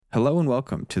Hello and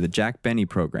welcome to the Jack Benny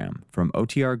program from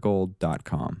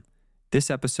OTRGold.com. This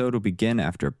episode will begin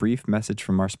after a brief message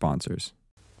from our sponsors.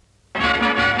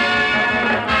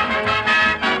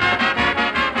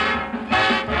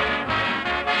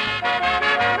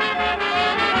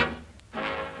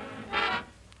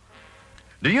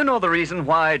 Do you know the reason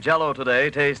why Jell-O today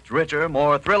tastes richer,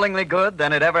 more thrillingly good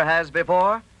than it ever has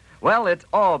before? Well, it's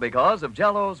all because of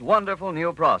Jell-O's wonderful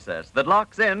new process that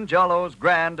locks in Jell-O's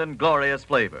grand and glorious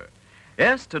flavor.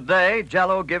 Yes, today,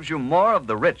 Jell-O gives you more of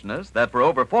the richness that for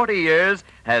over 40 years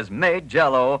has made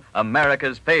Jell-O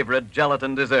America's favorite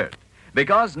gelatin dessert.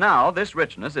 Because now this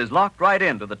richness is locked right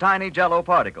into the tiny Jell-O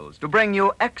particles to bring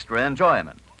you extra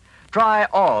enjoyment. Try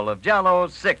all of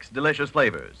Jell-O's 6 delicious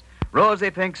flavors: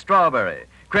 rosy pink strawberry,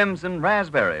 crimson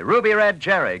raspberry, ruby red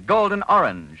cherry, golden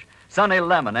orange, sunny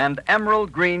lemon, and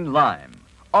emerald green lime.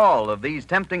 All of these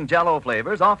tempting Jell-O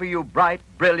flavors offer you bright,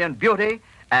 brilliant beauty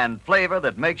and flavor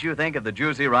that makes you think of the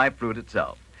juicy, ripe fruit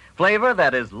itself. Flavor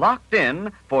that is locked in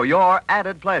for your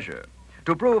added pleasure.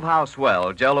 To prove how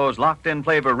swell Jell-O's locked-in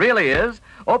flavor really is,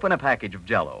 open a package of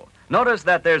Jell-O. Notice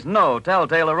that there's no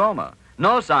telltale aroma,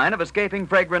 no sign of escaping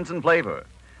fragrance and flavor.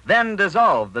 Then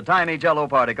dissolve the tiny Jell-O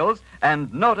particles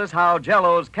and notice how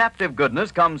Jell-O's captive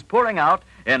goodness comes pouring out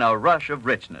in a rush of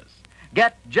richness.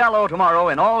 Get Jell-O tomorrow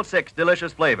in all 6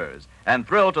 delicious flavors and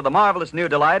thrill to the marvelous new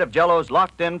delight of Jell-O's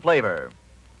locked-in flavor.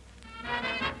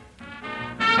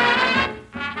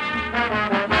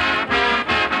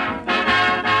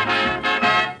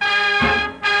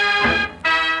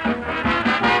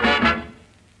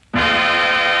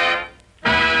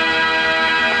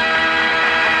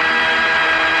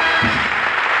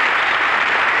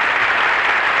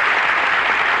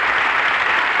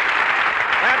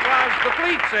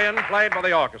 Played by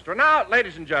the orchestra. Now,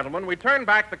 ladies and gentlemen, we turn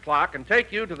back the clock and take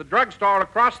you to the drugstore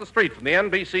across the street from the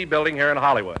NBC building here in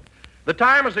Hollywood. The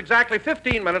time is exactly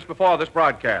 15 minutes before this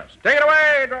broadcast. Take it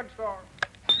away, drugstore.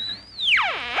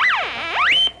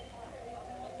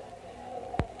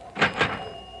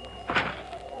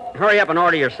 Hurry up and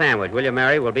order your sandwich, will you,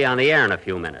 Mary? We'll be on the air in a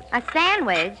few minutes. A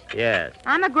sandwich? Yes.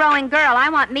 I'm a growing girl. I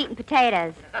want meat and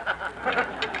potatoes.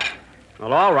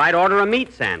 Well, all right, order a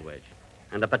meat sandwich.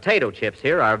 And the potato chips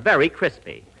here are very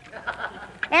crispy.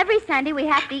 Every Sunday we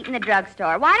have to eat in the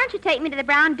drugstore. Why don't you take me to the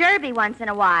Brown Derby once in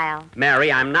a while?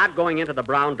 Mary, I'm not going into the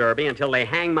Brown Derby until they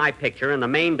hang my picture in the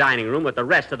main dining room with the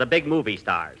rest of the big movie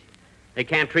stars. They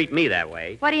can't treat me that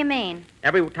way. What do you mean?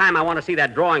 Every time I want to see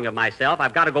that drawing of myself,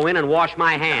 I've got to go in and wash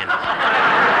my hands.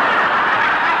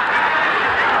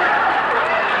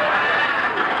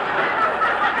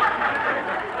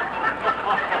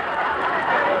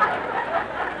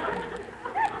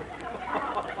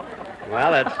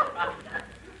 Well,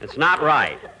 it's not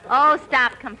right. Oh,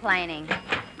 stop complaining.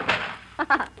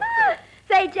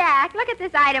 Say, Jack, look at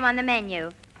this item on the menu.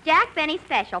 Jack Benny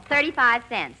Special, 35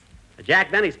 cents. A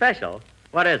Jack Benny Special?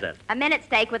 What is it? A minute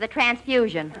steak with a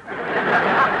transfusion.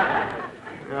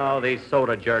 Oh, these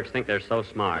soda jerks think they're so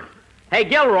smart. Hey,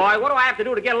 Gilroy, what do I have to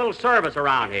do to get a little service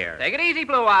around here? Take it easy,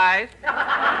 Blue Eyes.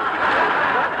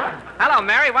 Hello,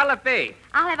 Mary. What'll it be?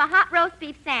 I'll have a hot roast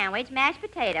beef sandwich, mashed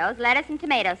potatoes, lettuce and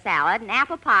tomato salad, and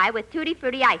apple pie with tutti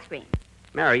frutti ice cream.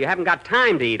 Mary, you haven't got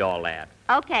time to eat all that.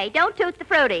 Okay, don't toot the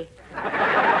fruity.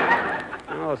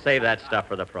 Oh, save that stuff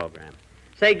for the program.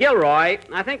 Say, Gilroy,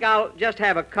 I think I'll just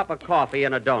have a cup of coffee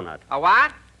and a donut. A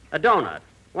what? A donut.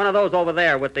 One of those over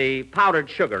there with the powdered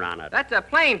sugar on it. That's a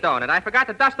plain donut. I forgot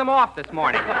to dust them off this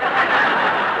morning.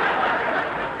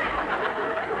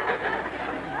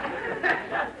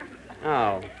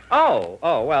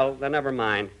 Oh, well, then never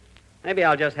mind. Maybe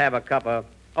I'll just have a cup of...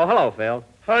 Oh, hello, Phil.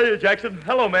 Hiya, Jackson.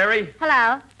 Hello, Mary.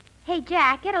 Hello. Hey,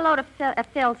 Jack, get a load of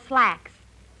Phil's slacks.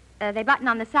 They button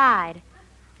on the side.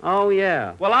 Oh,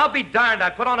 yeah. Well, I'll be darned.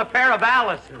 I put on a pair of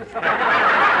Alice's.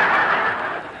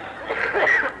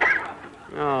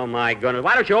 Oh, my goodness.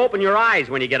 Why don't you open your eyes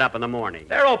when you get up in the morning?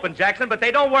 They're open, Jackson, but they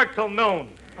don't work till noon.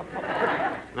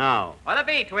 No. What'll it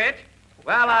be, Twitch?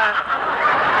 Well,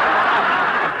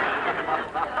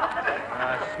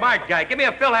 smart guy. Give me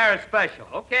a Phil Harris special.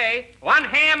 Okay. 1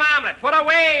 ham omelet. Put a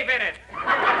wave in it.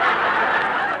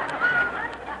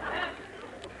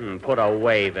 Put a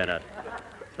wave in it.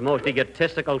 It's the most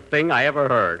egotistical thing I ever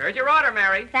heard. Here's your order,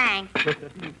 Mary. Thanks.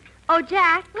 Oh,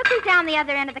 Jack, look who's down the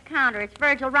other end of the counter. It's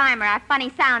Virgil Reimer, our funny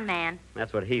sound man.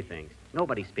 That's what he thinks.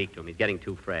 Nobody speak to him. He's getting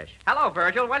too fresh. Hello,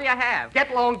 Virgil. What'll you have?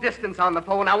 Get long distance on the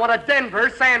phone. I want a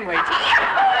Denver sandwich.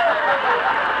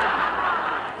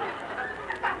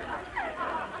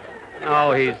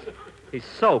 Oh, He's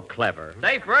so clever.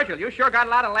 Say, Virgil, you sure got a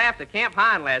lot of laughs at Camp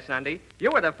Hahn last Sunday.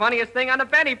 You were the funniest thing on the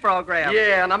Benny program.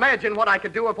 Yeah, and imagine what I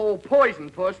could do if old Poison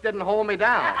Puss didn't hold me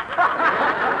down.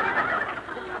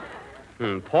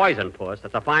 Poison Puss.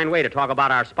 That's a fine way to talk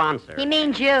about our sponsor. He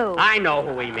means you. I know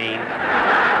who he means.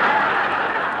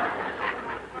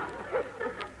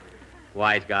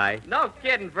 Wise guy. No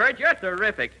kidding, Virg. You're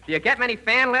terrific. Do you get many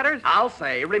fan letters? I'll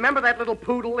say. Remember that little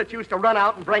poodle that used to run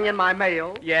out and bring in my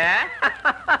mail? Yeah?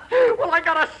 Well, I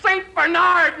got a St.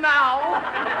 Bernard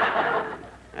now.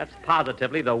 That's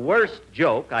positively the worst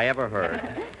joke I ever heard.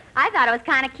 I thought it was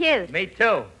kind of cute. Me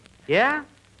too. Yeah?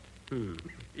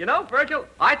 You know, Virgil,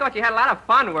 I thought you had a lot of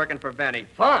fun working for Benny.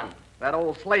 Fun. That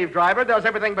old slave driver does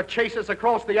everything but chase us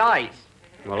across the ice.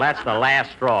 Well, that's the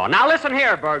last straw. Now, listen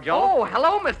here, Virgil. Oh,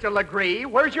 hello, Mr. Legree.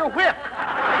 Where's your whip?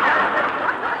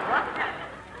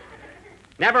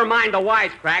 Never mind the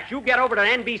wisecracks. You get over to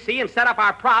NBC and set up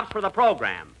our props for the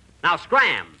program. Now,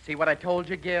 scram. See what I told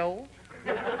you, Gil?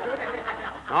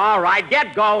 All right,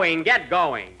 get going, get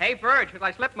going. Hey, Virg, should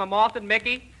I slip him a malted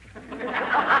Mickey?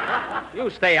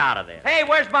 You stay out of this. Hey,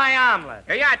 where's my omelet?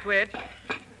 Here you are, Twitch.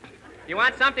 You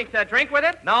want something to drink with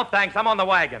it? No, thanks. I'm on the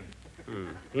wagon.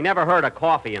 He never heard of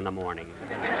coffee in the morning.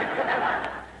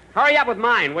 Hurry up with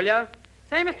mine, will you?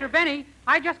 Say, Mr. Benny,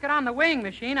 I just got on the weighing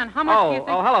machine, and how much do you think...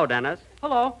 Oh, hello, Dennis.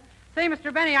 Hello. Say,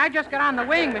 Mr. Benny, I just got on the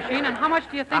weighing machine, and how much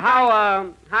do you think...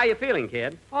 How you feeling,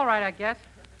 kid? All right, I guess.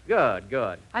 Good,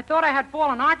 good. I thought I had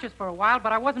fallen arches for a while,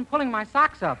 but I wasn't pulling my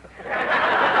socks up.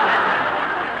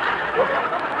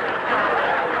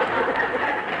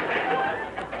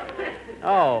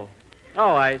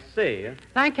 Oh, I see.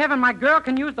 Thank heaven my girl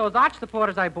can use those arch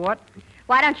supporters I bought.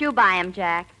 Why don't you buy him,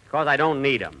 Jack? Because I don't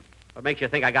need them. What makes you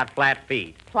think I got flat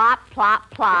feet? Plop,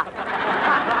 plop, plop.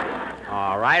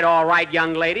 All right,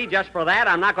 young lady. Just for that,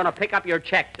 I'm not going to pick up your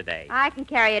check today. I can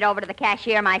carry it over to the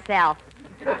cashier myself.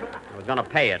 I was going to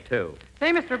pay it, too.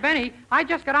 Say, Mr. Benny, I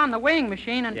just got on the weighing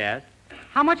machine, and... Yes?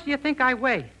 How much do you think I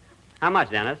weigh? How much,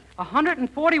 Dennis?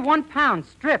 141 pounds,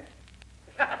 stripped.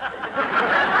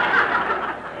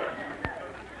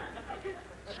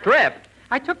 Stripped?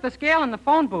 I took the scale in the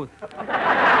phone booth.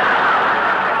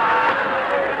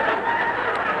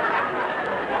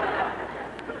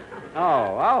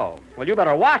 Oh. Well, you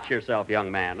better watch yourself,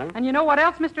 young man. Huh? And you know what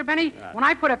else, Mr. Benny? When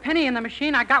I put a penny in the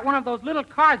machine, I got one of those little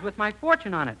cards with my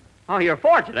fortune on it. Oh, your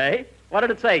fortune, eh? What did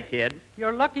it say, kid?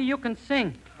 You're lucky you can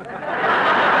sing.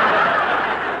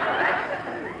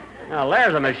 Well,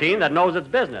 there's a machine that knows its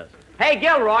business. Hey,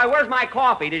 Gilroy, where's my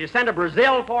coffee? Did you send to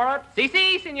Brazil for it?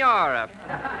 Si, senora.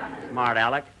 Smart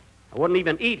Alec. I wouldn't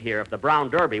even eat here if the Brown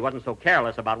Derby wasn't so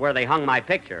careless about where they hung my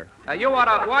picture. You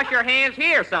ought to wash your hands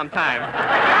here sometime.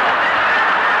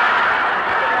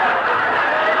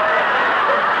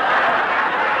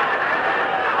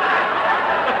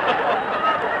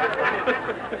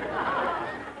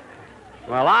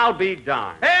 Well, I'll be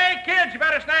darned. Hey, kids, you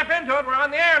better snap into it. We're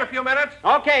on the air in a few minutes.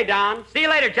 Okay, Don. See you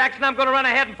later, Jackson. I'm going to run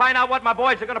ahead and find out what my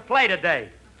boys are going to play today.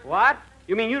 What?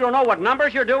 You mean you don't know what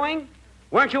numbers you're doing?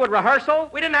 Weren't you at rehearsal?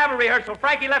 We didn't have a rehearsal.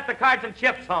 Frankie left the cards and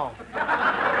chips home.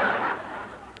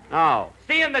 Oh.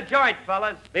 See you in the joint,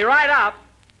 fellas. Be right up.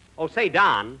 Oh, say,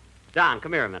 Don. Don,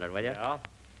 come here a minute, will you? Yeah?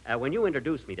 When you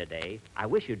introduce me today, I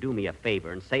wish you'd do me a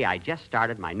favor and say I just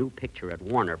started my new picture at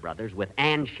Warner Brothers with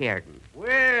Ann Sheridan.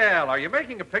 Well, are you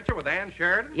making a picture with Ann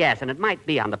Sheridan? Yes, and it might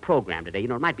be on the program today. You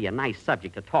know, it might be a nice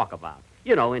subject to talk about.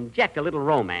 You know, inject a little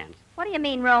romance. What do you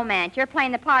mean romance? You're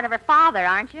playing the part of her father,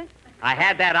 aren't you? I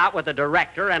had that out with the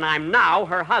director, and I'm now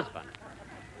her husband.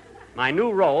 My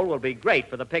new role will be great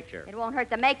for the picture. It won't hurt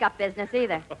the makeup business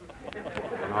either.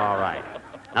 All right.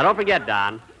 Now, don't forget,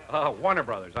 Don. Warner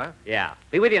Brothers, huh? Yeah.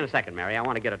 Be with you in a second, Mary. I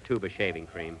want to get a tube of shaving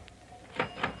cream.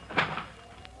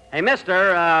 Hey,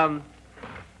 mister,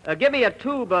 give me a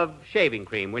tube of shaving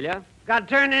cream, will you? Got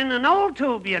to turn in an old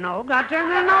tube, you know. Got to turn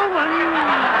in an old one.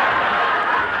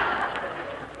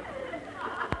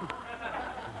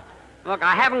 Look,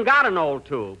 I haven't got an old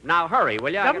tube. Now, hurry,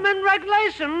 will you? Government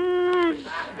regulations.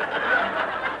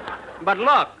 But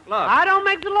look. I don't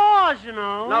make the laws, you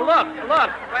know. Now, look.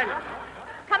 Wait.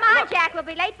 Come on, Jack. We'll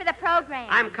be late for the program.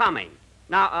 I'm coming.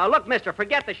 Now, look, mister,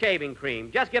 forget the shaving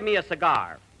cream. Just give me a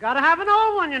cigar. Got to have an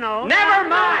old one, you know. Never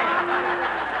mind.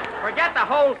 Forget the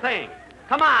whole thing.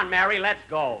 Come on, Mary, let's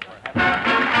go.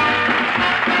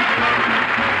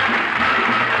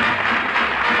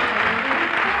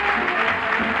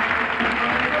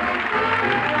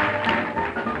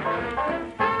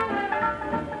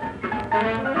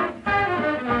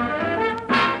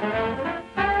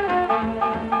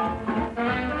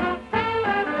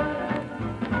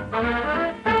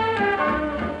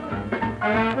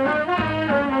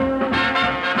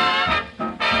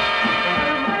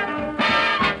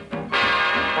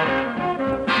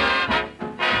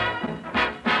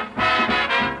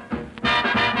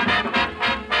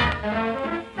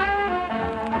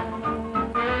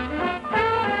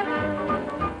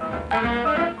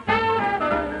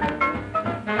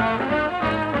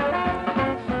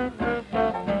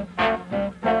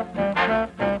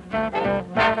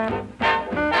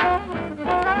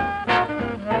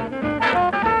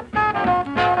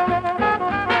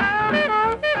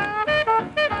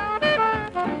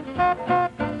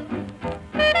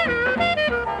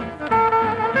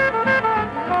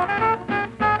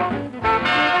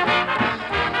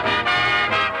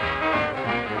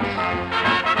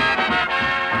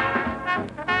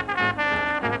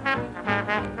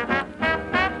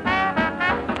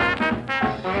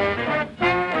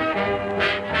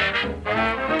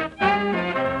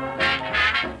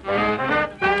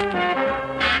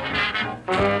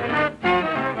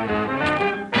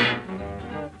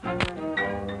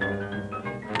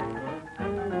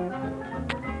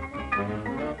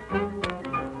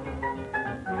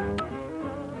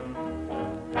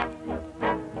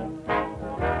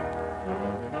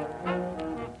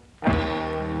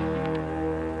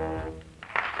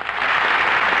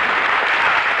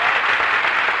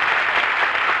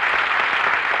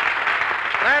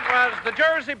 was The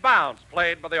Jersey Bounce,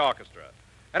 played by the orchestra.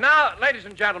 And now, ladies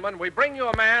and gentlemen, we bring you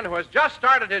a man who has just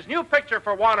started his new picture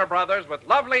for Warner Brothers with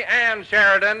lovely Ann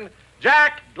Sheridan,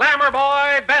 Jack Glamour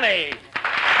Boy Benny.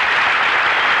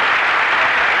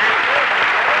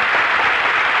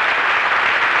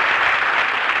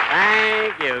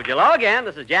 Thank you. Hello again.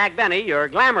 This is Jack Benny, your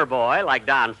glamour boy, like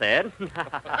Don said.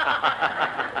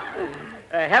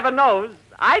 Heaven knows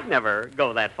I'd never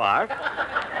go that far.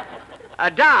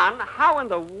 Don, how in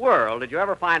the world did you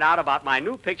ever find out about my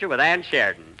new picture with Ann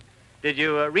Sheridan? Did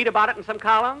you read about it in some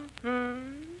column?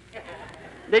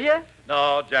 Did you?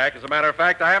 No, Jack. As a matter of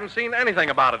fact, I haven't seen anything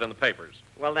about it in the papers.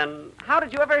 Well, then, how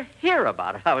did you ever hear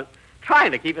about it? I was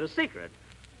trying to keep it a secret.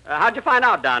 How'd you find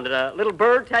out, Don? Did a little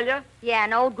bird tell you? Yeah,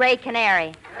 an old gray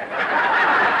canary.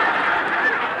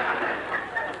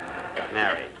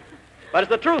 Canary. But it's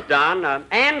the truth, Don.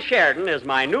 Ann Sheridan is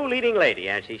my new leading lady,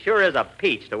 and she sure is a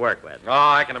peach to work with. Oh,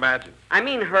 I can imagine. I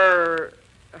mean, her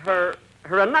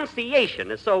enunciation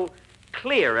is so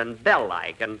clear and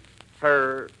bell-like, and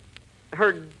her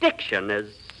diction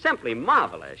is simply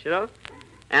marvelous, you know?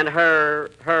 And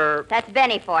her... That's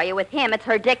Benny for you. With him, it's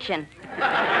her diction.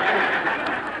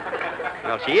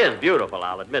 Well, she is beautiful,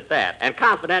 I'll admit that. And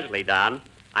confidentially, Don,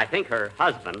 I think her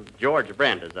husband, George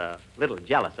Brent, is a little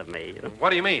jealous of me. You know?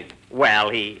 What do you mean? Well,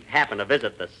 he happened to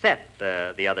visit the set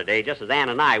the other day just as Ann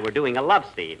and I were doing a love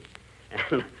scene.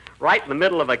 And right in the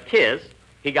middle of a kiss,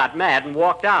 he got mad and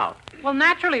walked out. Well,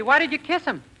 naturally. Why did you kiss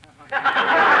him?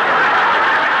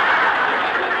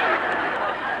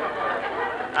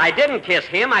 I didn't kiss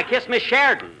him. I kissed Miss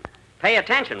Sheridan. Pay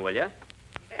attention, will you?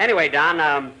 Anyway,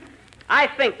 Don, I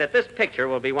think that this picture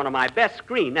will be one of my best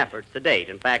screen efforts to date.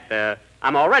 In fact,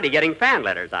 I'm already getting fan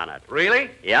letters on it. Really?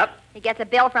 Yep. He gets a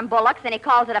bill from Bullock's and he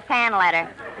calls it a fan letter.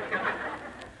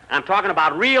 I'm talking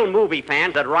about real movie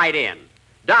fans that write in.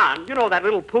 Don, you know that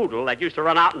little poodle that used to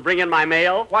run out and bring in my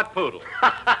mail? What poodle?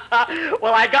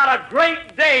 Well, I got a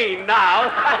Great Dane now.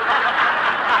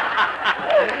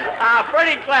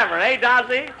 Pretty clever, eh,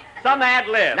 Dossie? Some ad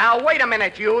lib. Now, wait a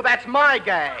minute, you. That's my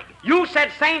gag. You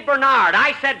said St. Bernard.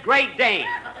 I said Great Dane.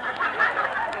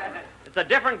 It's a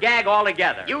different gag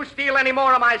altogether. You steal any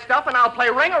more of my stuff, and I'll play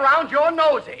ring around your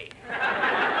nosy.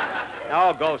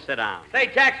 Oh, go sit down. Say,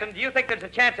 Jackson, do you think there's a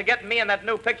chance of getting me in that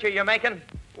new picture you're making?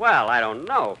 Well, I don't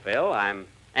know, Phil. I'm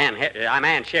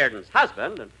Ann Sheridan's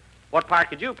husband, and what part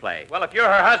could you play? Well, if you're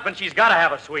her husband, she's got to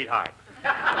have a sweetheart.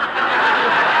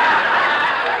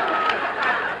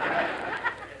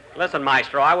 Listen,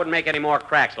 Maestro, I wouldn't make any more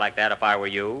cracks like that if I were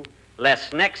you.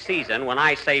 Lest next season, when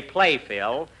I say play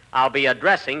Phil, I'll be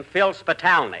addressing Phil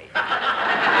Spitalny.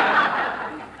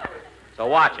 So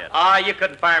watch it. Ah, you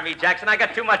couldn't fire me, Jackson. I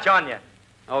got too much on you.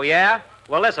 Oh, yeah?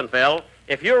 Well, listen, Phil.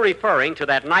 If you're referring to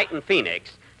that night in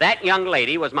Phoenix, that young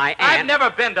lady was my aunt... I've never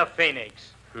been to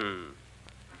Phoenix.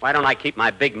 Why don't I keep my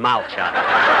big mouth shut?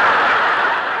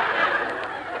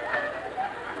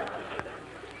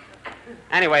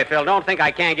 Anyway, Phil, don't think I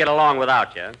can't get along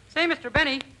without you. Say, Mr.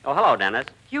 Benny, Oh, hello, Dennis.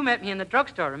 you met me in the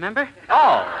drugstore, remember?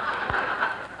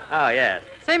 Oh, yes.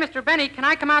 Say, Mr. Benny, can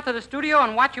I come out to the studio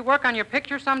and watch you work on your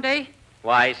picture someday?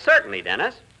 Why, certainly,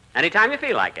 Dennis. Anytime you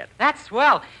feel like it. That's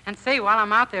swell. And say, while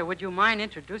I'm out there, would you mind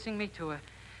introducing me to a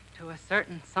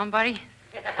certain somebody?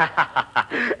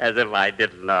 As if I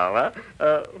didn't know,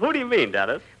 huh? Who do you mean,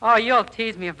 Dennis? Oh, you'll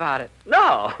tease me about it.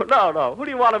 No. Who do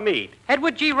you want to meet?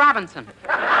 Edward G. Robinson.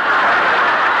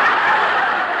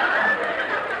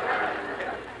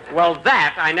 Well,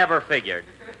 that I never figured.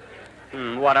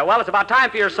 Well, it's about time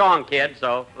for your song, kid,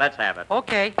 so let's have it.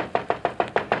 Okay.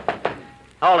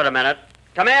 Hold it a minute.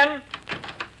 Come in.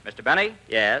 Mr. Benny,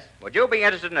 Yes. would you be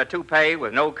interested in a toupee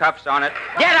with no cuffs on it?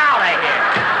 Get out of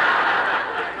here!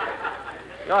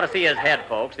 You ought to see his head,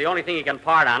 folks. The only thing he can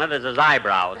part on it is his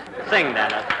eyebrows. Sing,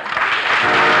 Dennis.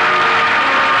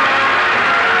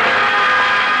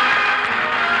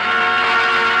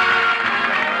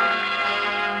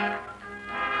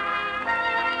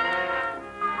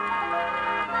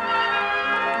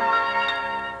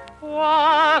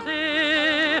 Was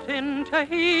it in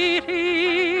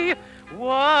Tahiti?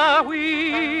 Were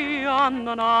we on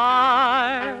the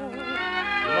Nile?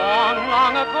 Long,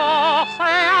 long ago,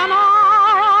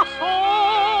 sayonara, so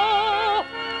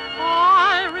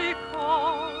I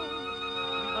recall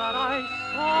that I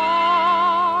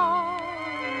saw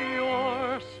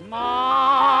your smile.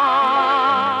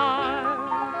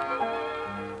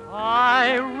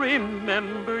 I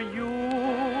remember you.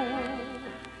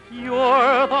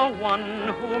 You're the one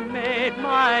who made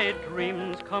my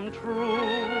dreams come true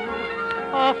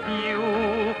a few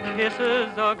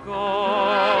kisses ago.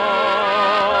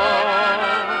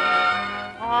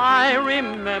 I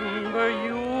remember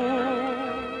you.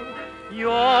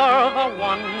 You're the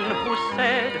one who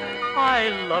said, I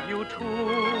love you too.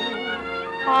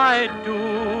 I do,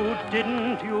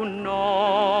 didn't you know?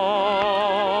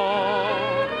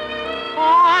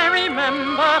 I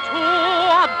remember too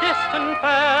a distant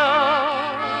bell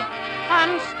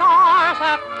and stars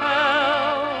that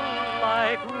fell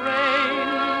like rain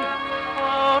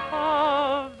out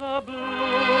of the blue.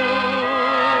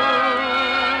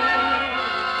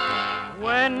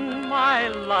 When my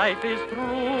life is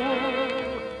through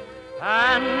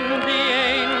and the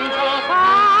angels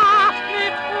ask me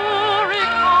to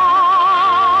recall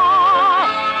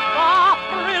the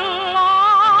thrill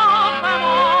of them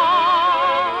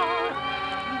all,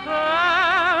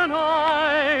 then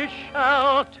I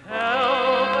shall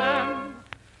tell them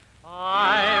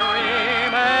I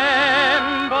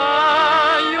remember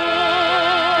you.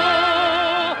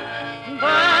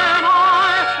 Then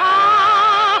I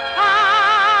shall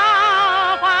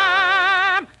tell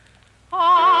them I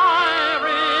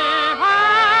remember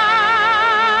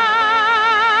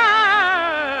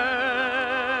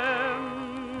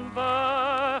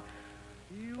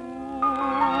you.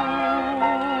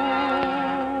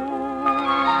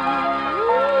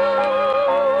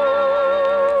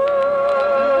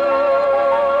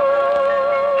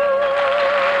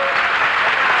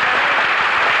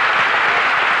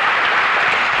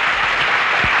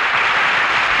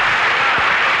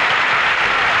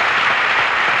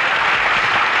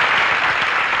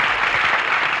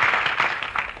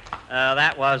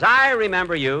 That was I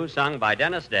Remember You, sung by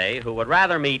Dennis Day, who would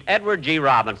rather meet Edward G.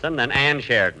 Robinson than Ann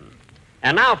Sheridan.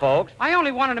 And now, folks, I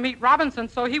only wanted to meet Robinson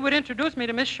so he would introduce me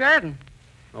to Miss Sheridan.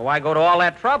 well, why go to all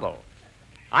that trouble?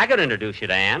 I could introduce you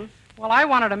to Ann. Well, I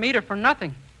wanted to meet her for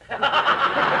nothing.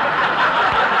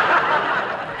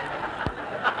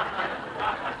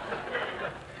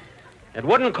 It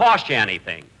wouldn't cost you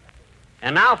anything.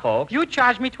 And now, folks, You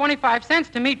charged me 25 cents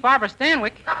to meet Barbara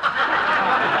Stanwyck.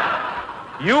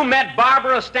 you met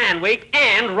Barbara Stanwyck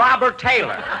and Robert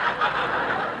Taylor.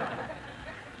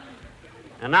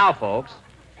 And now, folks,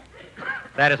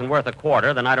 if that isn't worth a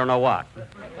quarter, then I don't know what.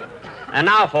 And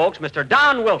now, folks, Mr.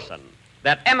 Don Wilson,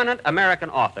 that eminent American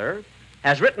author,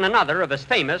 has written another of his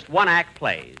famous one-act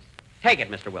plays. Take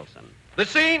it, Mr. Wilson. The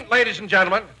scene, ladies and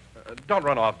gentlemen. Don't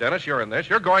run off, Dennis. You're in this.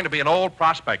 You're going to be an old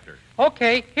prospector.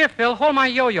 Okay, here, Phil, hold my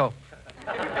yo-yo.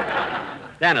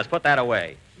 Dennis, put that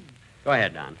away. Go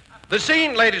ahead, Don. The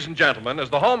scene, ladies and gentlemen, is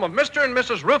the home of Mr. and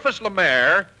Mrs. Rufus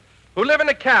Lemaire, who live in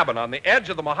a cabin on the edge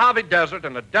of the Mojave Desert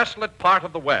in a desolate part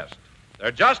of the West.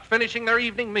 They're just finishing their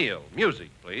evening meal. Music,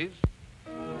 please.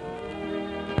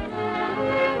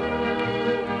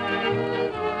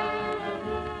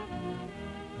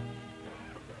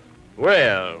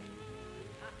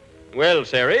 Well,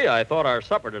 Sari, I thought our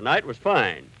supper tonight was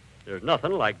fine. There's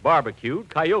nothing like barbecued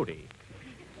coyote.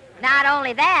 Not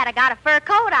only that, I got a fur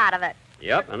coat out of it.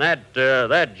 Yep, and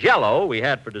that Jell-O we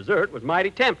had for dessert was mighty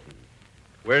tempting.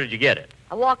 Where did you get it?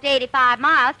 I walked 85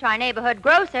 miles to our neighborhood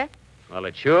grocer. Well,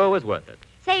 it sure was worth it.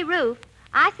 Say, Roof,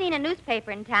 I seen a newspaper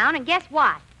in town, and guess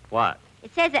what? What?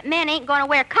 It says that men ain't going to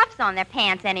wear cuffs on their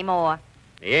pants anymore.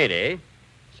 They ain't, eh?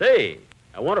 Say,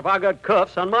 I wonder if I got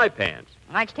cuffs on my pants.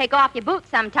 Why don't you take off your boots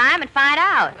sometime and find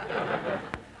out?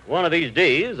 One of these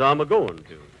days, I'm a-going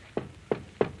to.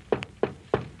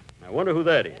 I wonder who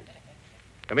that is.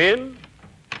 Come in.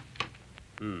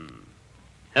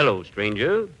 Hello,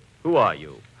 stranger. Who are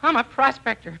you? I'm a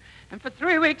prospector, and for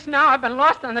 3 weeks now I've been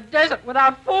lost on the desert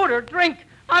without food or drink.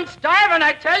 I'm starving,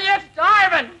 I tell you,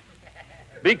 starving.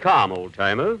 Be calm,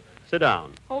 old-timer. Sit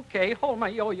down. Okay, hold my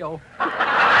yo-yo.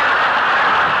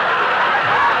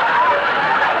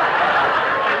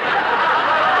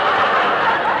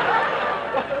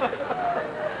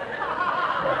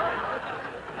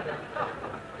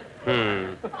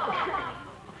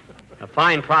 A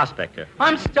fine prospector.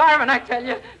 I'm starving, I tell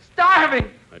you, starving.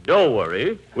 Don't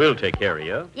worry. We'll take care of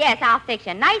you. Yes, I'll fix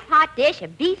you a nice hot dish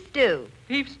of beef stew.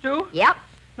 Beef stew? Yep.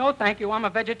 No, thank you, I'm a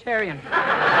vegetarian.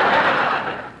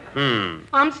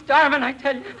 I'm starving, I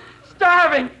tell you,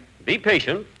 starving. Be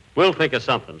patient. We'll think of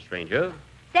something, stranger.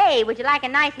 Say, would you like a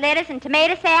nice lettuce and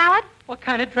tomato salad? What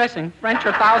kind of dressing, French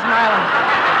or Thousand Island?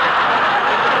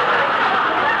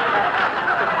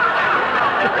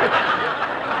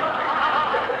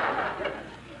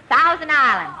 Thousand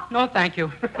Island. No, thank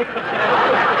you.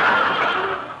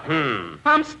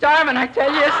 I'm starving, I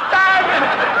tell you, starving.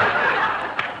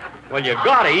 Well, you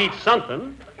gotta eat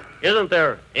something. Isn't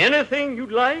there anything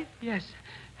you'd like? Yes.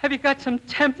 Have you got some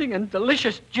tempting and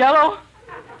delicious Jell-O?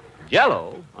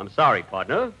 Jell-O? I'm sorry,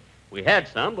 partner. We had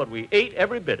some, but we ate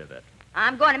every bit of it.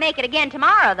 I'm going to make it again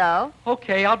tomorrow, though.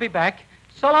 Okay, I'll be back.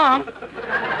 So long.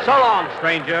 So long,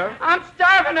 stranger. I'm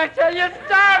starving, I tell you.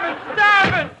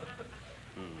 Starving.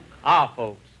 Ah,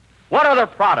 folks, what other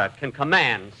product can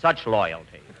command such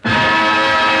loyalty?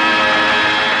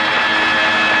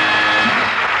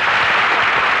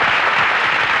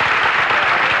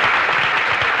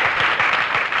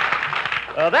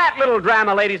 That little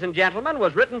drama, ladies and gentlemen,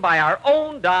 was written by our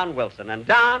own Don Wilson. And,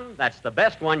 Don, that's the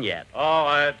best one yet. Oh,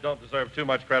 I don't deserve too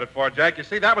much credit for it, Jack. You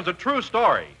see, that was a true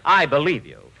story. I believe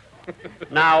you.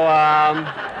 Now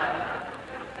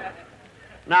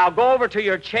go over to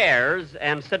your chairs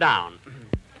and sit down.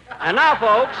 And now,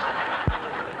 folks,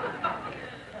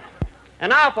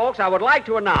 I would like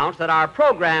to announce that our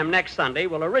program next Sunday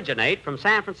will originate from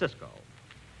San Francisco,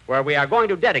 where we are going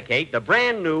to dedicate the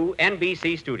brand new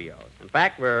NBC studios. In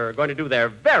fact, we're going to do their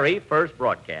very first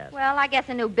broadcast. Well, I guess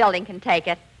a new building can take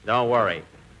it. Don't worry.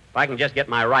 If I can just get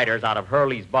my writers out of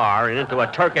Hurley's bar and into a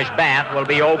Turkish bath, we'll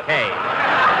be okay.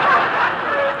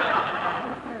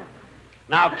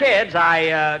 Now, kids,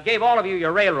 I gave all of you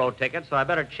your railroad tickets, so I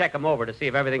better check them over to see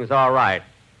if everything's all right.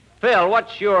 Phil,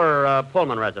 what's your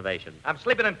Pullman reservation? I'm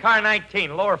sleeping in car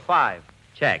 19, lower 5.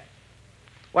 Check.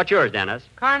 What's yours, Dennis?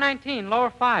 Car 19,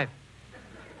 lower 5.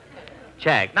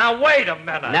 Check. Now, wait a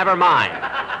minute. Never mind.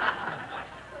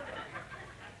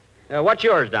 What's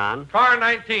yours, Don? Car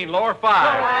 19, lower 5.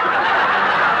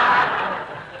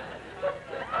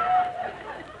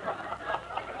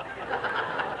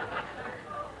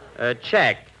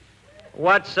 Check.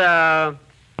 What's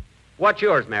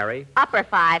yours, Mary? Upper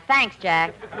 5. Thanks,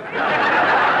 Jack.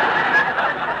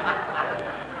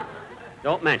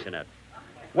 Don't mention it.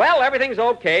 Well, everything's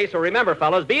okay, so remember,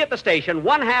 fellas, be at the station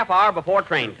 1/2 hour before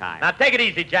train time. Now, take it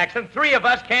easy, Jackson. 3 of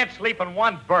us can't sleep in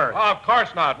one berth. Oh, of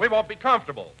course not. We won't be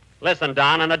comfortable. Listen,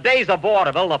 Don, in the days of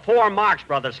vaudeville, the 4 Marx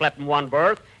brothers slept in one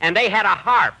berth, and they had a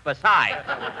harp besides.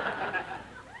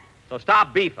 So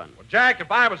stop beefing. Well, Jack, if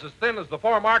I was as thin as the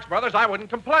 4 Marx brothers, I wouldn't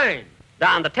complain.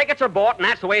 Don, the tickets are bought, and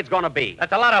that's the way it's going to be.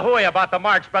 That's a lot of hooey about the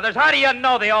Marx brothers. How do you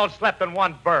know they all slept in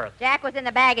one berth? Jack was in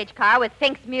the baggage car with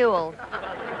Fink's mules.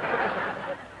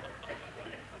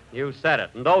 You said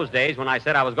it. In those days, when I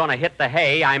said I was going to hit the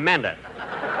hay, I meant it.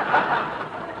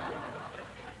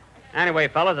 Anyway,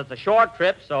 fellas, it's a short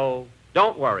trip, so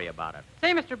don't worry about it.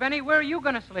 Say, Mr. Benny, where are you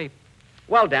going to sleep?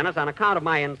 Well, Dennis, on account of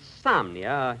my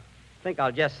insomnia, I think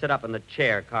I'll just sit up in the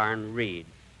chair car and read.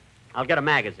 I'll get a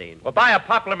magazine. Well, buy a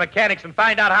Popular Mechanics and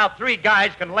find out how 3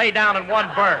 guys can lay down in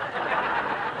one berth.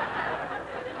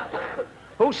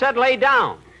 Who said lay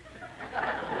down?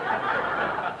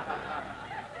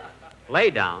 Lay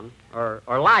down or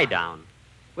lie down?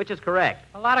 Which is correct?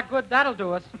 A lot of good that'll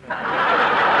do us.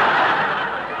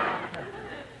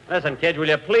 Listen, kids, will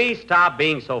you please stop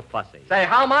being so fussy? Say,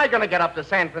 how am I going to get up to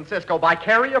San Francisco? By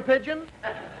carrier pigeon?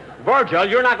 Virgil,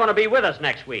 you're not going to be with us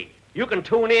next week. You can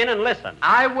tune in and listen.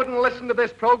 I wouldn't listen to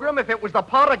this program if it was the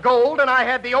pot of gold and I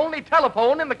had the only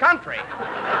telephone in the country.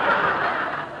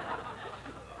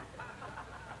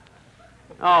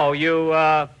 Oh,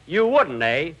 you wouldn't,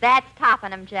 eh? That's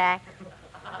topping him, Jack.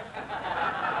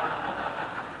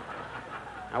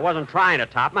 I wasn't trying to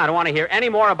top him. I don't want to hear any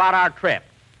more about our trip.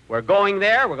 We're going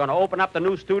there. We're going to open up the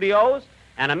new studios,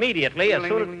 and immediately, as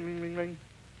soon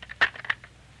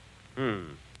as...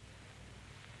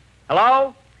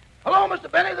 Hello? Hello,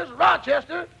 Mr. Benny. This is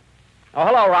Rochester. Oh,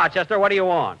 hello, Rochester. What do you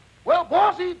want? Well,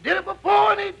 boss, he did it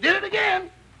before and he did it again.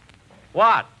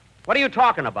 What? What are you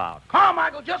talking about?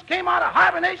 Carmichael just came out of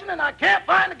hibernation and I can't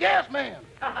find the gas man.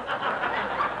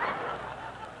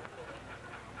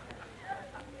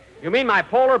 You mean my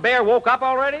polar bear woke up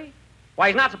already? Why,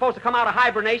 he's not supposed to come out of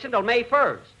hibernation till May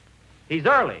 1st. He's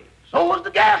early. So was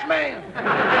the gas man.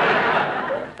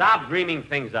 Stop dreaming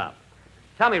things up.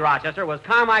 Tell me, Rochester, was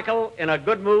Carmichael in a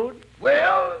good mood?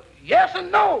 Well, yes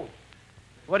and no.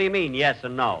 What do you mean, yes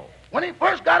and no? When he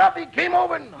first got up, he came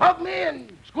over and hugged me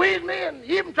and squeezed me and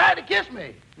he even tried to kiss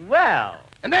me. Well.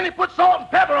 And then he put salt and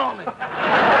pepper on me.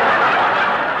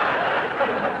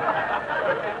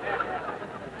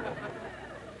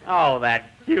 Oh,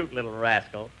 that cute little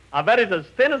rascal. I bet he's as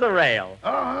thin as a rail.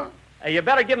 Uh-huh. You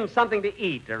better give him something to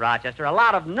eat, Rochester. A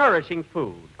lot of nourishing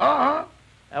food. Uh-huh.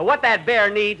 What that bear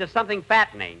needs is something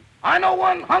fattening. I know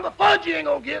one hunk of fudge he ain't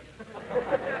gonna get.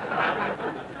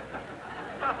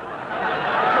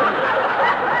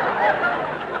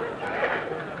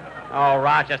 Oh,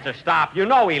 Rochester, stop. You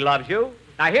know he loves you.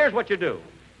 Now, here's what you do.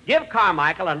 Give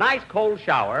Carmichael a nice cold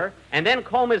shower and then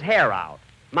comb his hair out.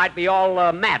 Might be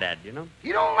all matted, you know.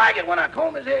 He don't like it when I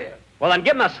comb his hair. Well, then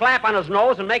give him a slap on his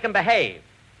nose and make him behave.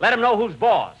 Let him know who's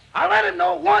boss. I let him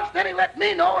know once, then he let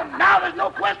me know, and now there's no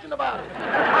question about it.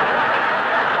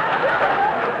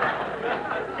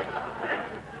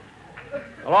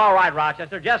 Well, all right,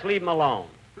 Rochester. Just leave him alone.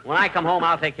 When I come home,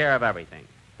 I'll take care of everything.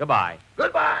 Goodbye.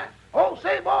 Goodbye. Oh,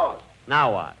 say, boys,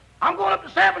 Now what? I'm going up to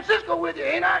San Francisco with you,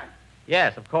 ain't I?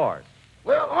 Yes, of course.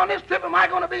 Well, on this trip, am I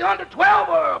going to be under 12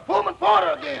 or a Pullman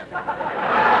Porter again?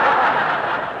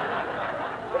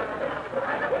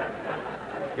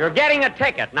 You're getting a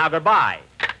ticket. Now, goodbye.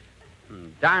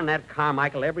 Darn that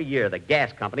Carmichael. Every year, the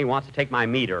gas company wants to take my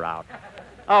meter out.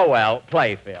 Oh, well,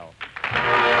 play, Phil.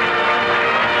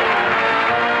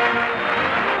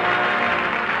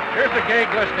 Here's a gay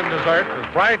glistening dessert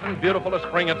as bright and beautiful as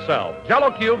spring itself.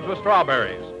 Jell-O cubes with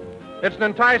strawberries. It's an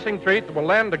enticing treat that will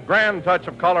lend a grand touch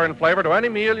of color and flavor to any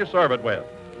meal you serve it with.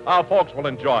 Our folks will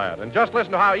enjoy it. And just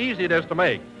listen to how easy it is to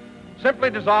make.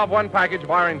 Simply dissolve 1 package of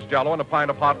orange Jell-O in a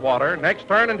pint of hot water. Next,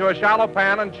 turn into a shallow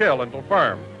pan and chill until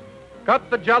firm.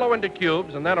 Cut the Jell-O into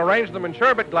cubes and then arrange them in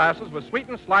sherbet glasses with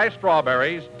sweetened sliced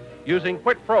strawberries, using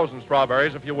quick frozen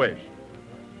strawberries if you wish.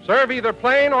 Serve either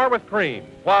plain or with cream.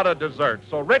 What a dessert.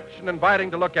 So rich and inviting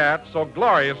to look at, so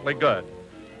gloriously good.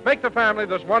 Make the family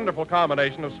this wonderful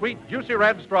combination of sweet, juicy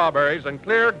red strawberries and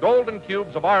clear, golden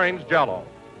cubes of orange Jell-O.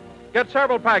 Get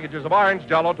several packages of orange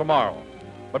Jell-O tomorrow.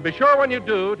 But be sure when you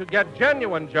do to get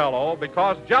genuine Jell-O,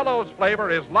 because Jell-O's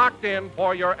flavor is locked in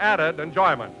for your added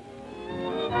enjoyment.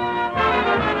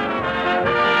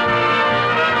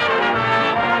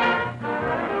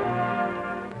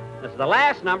 This is the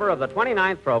last number of the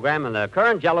 29th program in the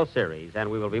current Jell-O series, and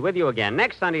we will be with you again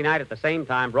next Sunday night at the same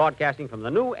time, broadcasting from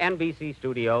the new NBC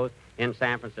studios in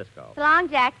San Francisco. So long,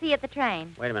 Jack. See you at the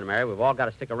train. Wait a minute, Mary. We've all got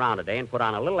to stick around today and put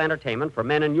on a little entertainment for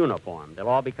men in uniform. They'll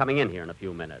all be coming in here in a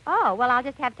few minutes. Oh, well, I'll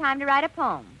just have time to write a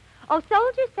poem. Oh,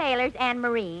 soldiers, sailors, and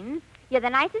Marines, you're the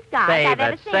nicest guys I've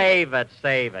ever seen. Save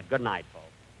it. Good night, folks.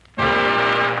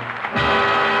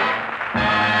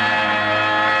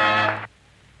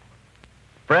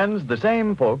 Friends, the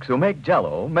same folks who make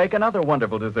Jell-O make another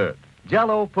wonderful dessert,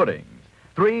 Jell-O puddings.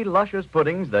 3 luscious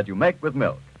puddings that you make with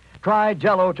milk. Try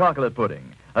Jell-O chocolate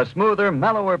pudding, a smoother,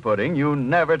 mellower pudding you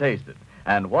never tasted.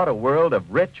 And what a world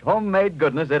of rich, homemade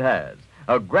goodness it has.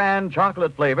 A grand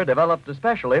chocolate flavor developed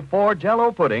especially for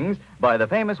Jell-O puddings by the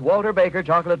famous Walter Baker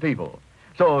chocolate people.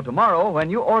 So tomorrow, when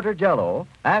you order Jell-O,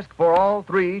 ask for all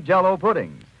 3 Jell-O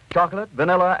puddings, chocolate,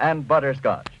 vanilla, and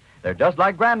butterscotch. They're just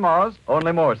like Grandma's,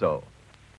 only more so.